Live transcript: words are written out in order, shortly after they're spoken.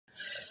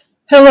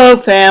Hello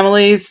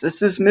families,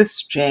 this is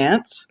Miss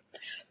Jantz.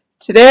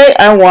 Today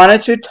I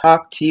wanted to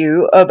talk to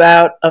you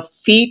about a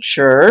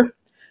feature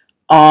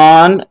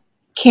on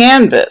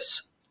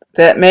Canvas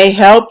that may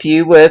help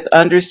you with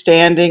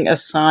understanding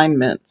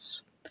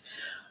assignments.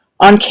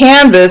 On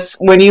Canvas,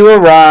 when you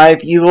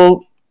arrive, you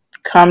will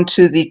come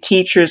to the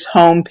teacher's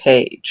home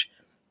page.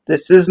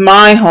 This is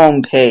my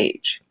home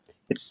page.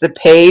 It's the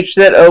page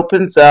that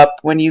opens up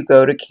when you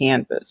go to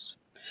Canvas.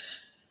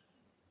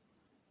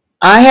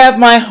 I have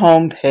my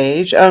home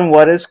page on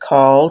what is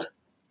called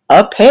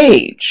a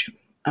page.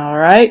 All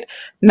right.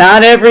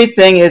 Not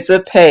everything is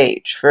a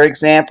page. For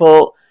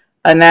example,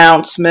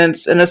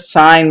 announcements and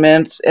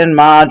assignments and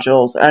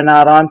modules are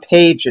not on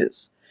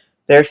pages.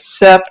 They're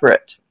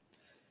separate.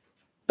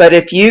 But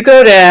if you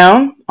go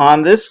down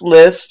on this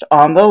list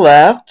on the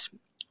left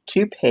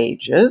to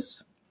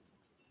pages,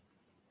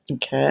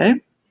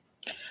 okay,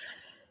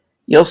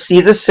 you'll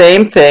see the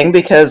same thing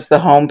because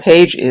the home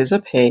page is a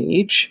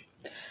page.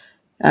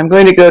 I'm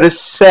going to go to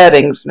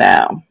settings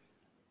now.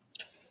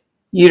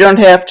 You don't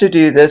have to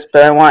do this,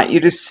 but I want you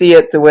to see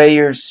it the way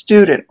your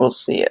student will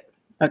see it.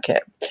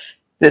 Okay,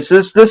 this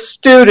is the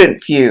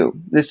student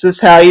view. This is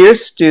how your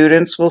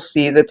students will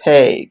see the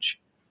page.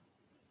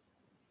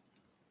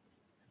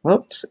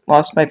 Whoops,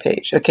 lost my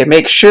page. Okay,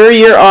 make sure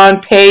you're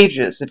on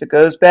pages. If it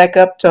goes back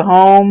up to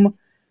home,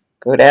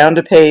 go down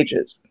to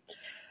pages.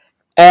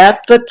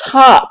 At the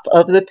top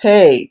of the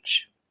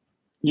page,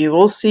 you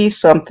will see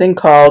something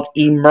called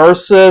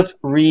Immersive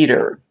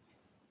Reader.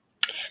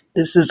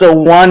 This is a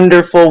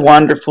wonderful,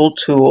 wonderful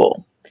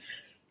tool.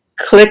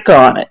 Click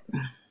on it.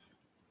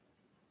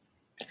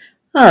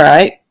 All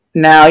right,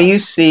 now you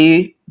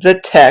see the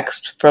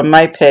text from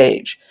my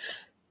page.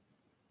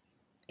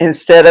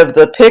 Instead of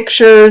the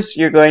pictures,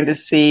 you're going to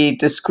see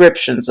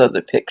descriptions of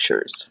the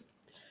pictures.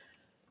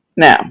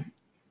 Now,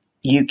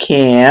 you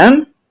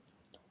can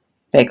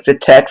make the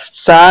text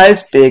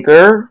size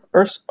bigger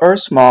or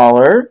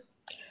smaller.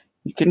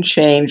 You can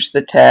change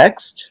the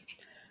text.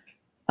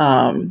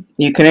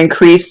 You can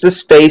increase the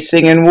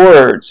spacing in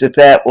words if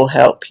that will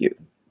help you.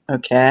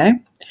 Okay?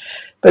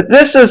 But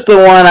this is the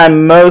one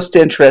I'm most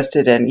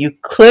interested in. You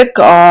click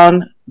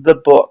on the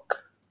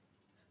book,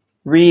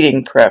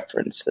 Reading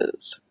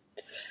Preferences.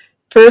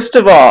 First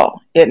of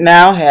all, it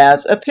now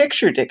has a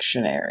picture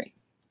dictionary.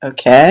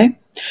 Okay?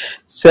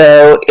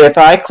 So if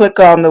I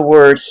click on the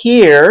word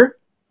here,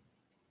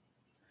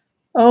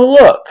 oh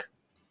look.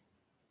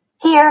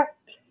 Here.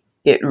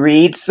 It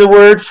reads the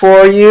word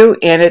for you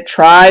and it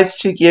tries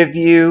to give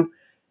you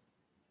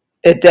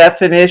a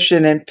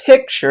definition in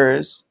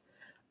pictures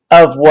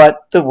of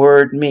what the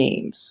word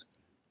means.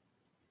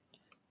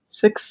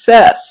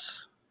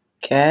 Success.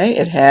 Okay,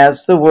 it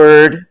has the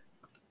word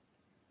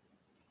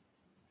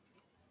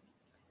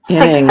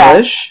in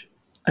English.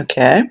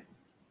 Okay.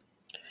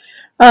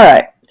 All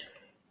right.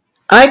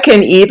 I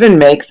can even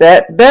make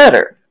that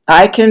better.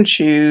 I can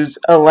choose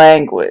a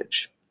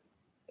language.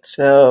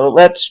 So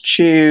let's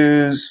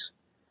choose,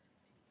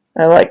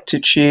 I like to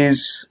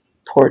choose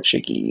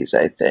Portuguese,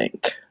 I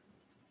think,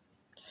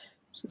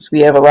 since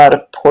we have a lot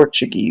of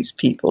Portuguese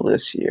people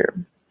this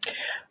year.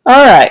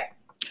 All right.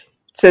 It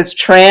says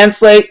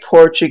translate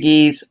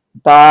Portuguese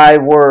by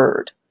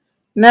word.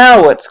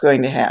 Now what's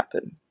going to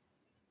happen?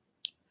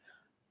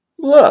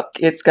 Look,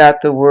 it's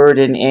got the word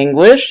in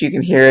English. You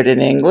can hear it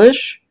in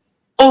English.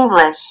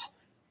 English.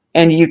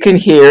 And you can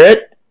hear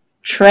it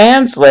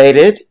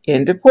translated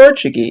into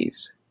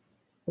Portuguese.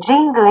 De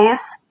inglês.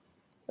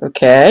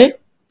 Okay.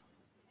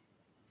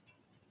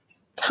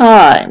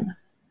 Time.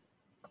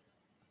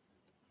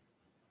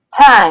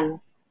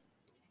 Time.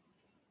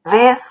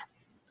 Vez.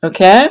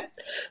 Okay.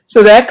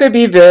 So that could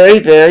be very,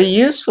 very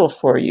useful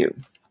for you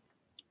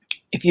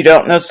if you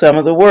don't know some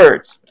of the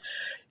words.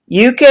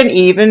 You can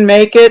even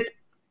make it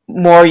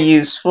more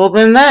useful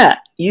than that.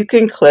 You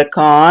can click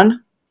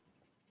on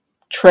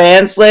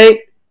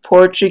Translate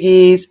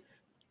Portuguese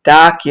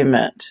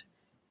Document.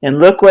 And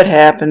look what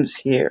happens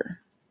here.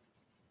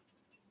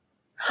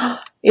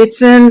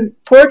 It's in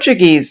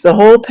Portuguese, the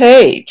whole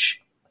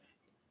page.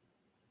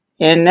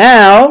 And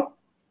now,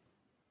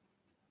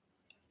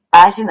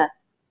 Página.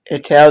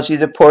 It tells you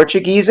the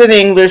Portuguese and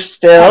English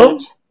still.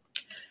 Page.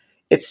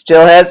 It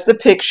still has the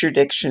picture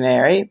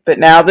dictionary, but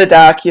now the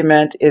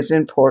document is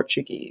in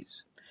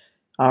Portuguese.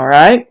 All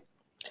right.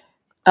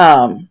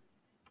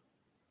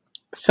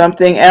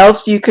 Something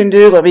else you can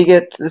do. Let me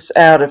get this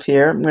out of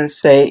here. I'm going to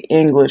say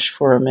English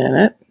for a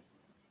minute,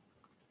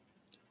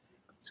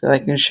 so I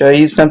can show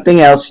you something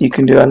else you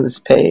can do on this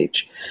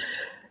page.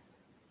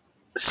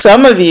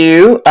 Some of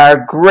you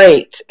are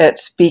great at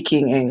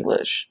speaking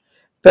English,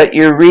 but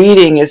your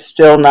reading is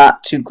still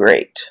not too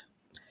great.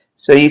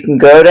 So you can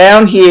go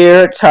down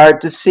here. It's hard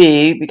to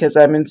see because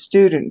I'm in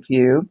student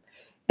view,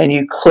 and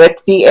you click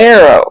the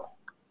arrow.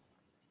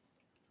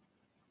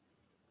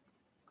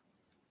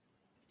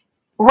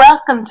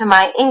 Welcome to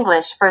my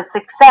English for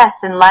Success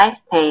in Life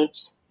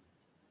page.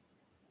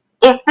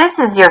 If this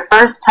is your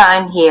first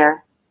time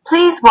here,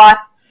 please watch.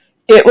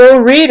 It will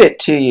read it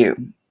to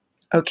you.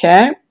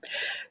 Okay?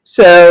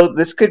 So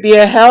this could be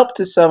a help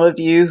to some of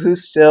you who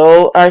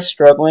still are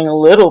struggling a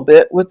little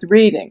bit with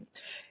reading.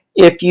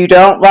 If you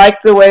don't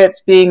like the way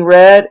it's being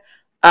read,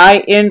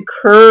 I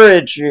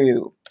encourage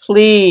you,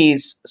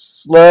 please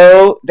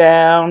slow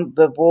down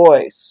the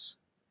voice.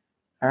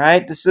 All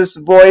right, this is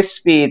voice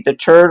speed. The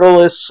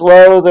turtle is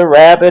slow, the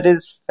rabbit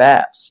is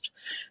fast.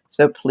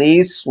 So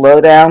please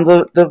slow down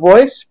the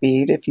voice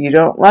speed if you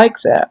don't like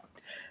that.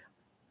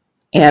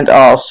 And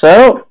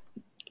also,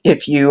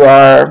 if you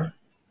are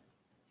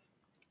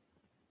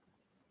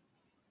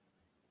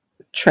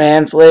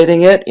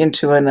translating it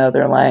into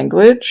another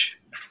language,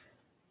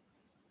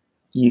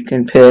 you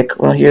can pick,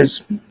 well,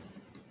 here's,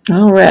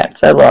 oh,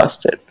 rats, I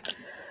lost it.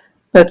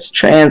 Let's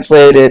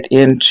translate it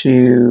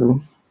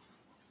into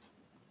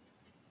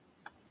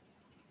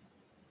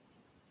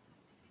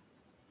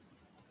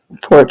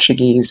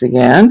Portuguese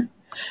again.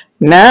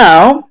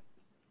 Now,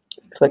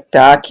 click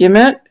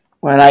Document.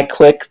 When I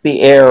click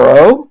the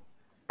arrow,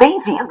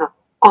 Bem-vindo.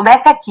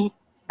 Comece aqui.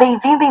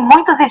 Bem-vindo em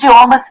muitos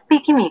idiomas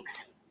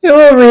PicMix. it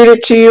will read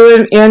it to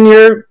you in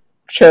your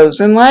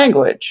chosen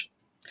language.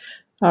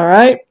 All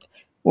right?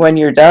 When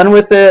you're done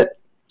with it,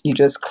 you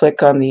just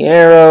click on the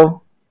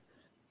arrow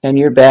and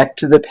you're back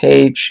to the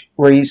page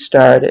where you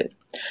started.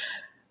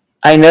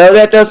 I know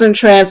that doesn't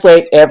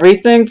translate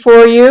everything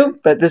for you,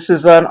 but this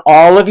is on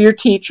all of your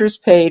teachers'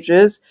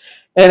 pages,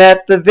 and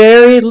at the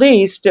very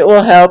least, it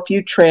will help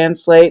you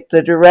translate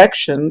the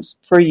directions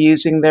for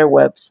using their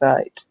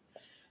website.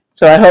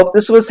 So I hope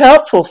this was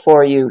helpful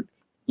for you.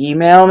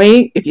 Email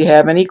me if you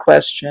have any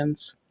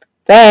questions.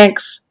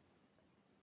 Thanks.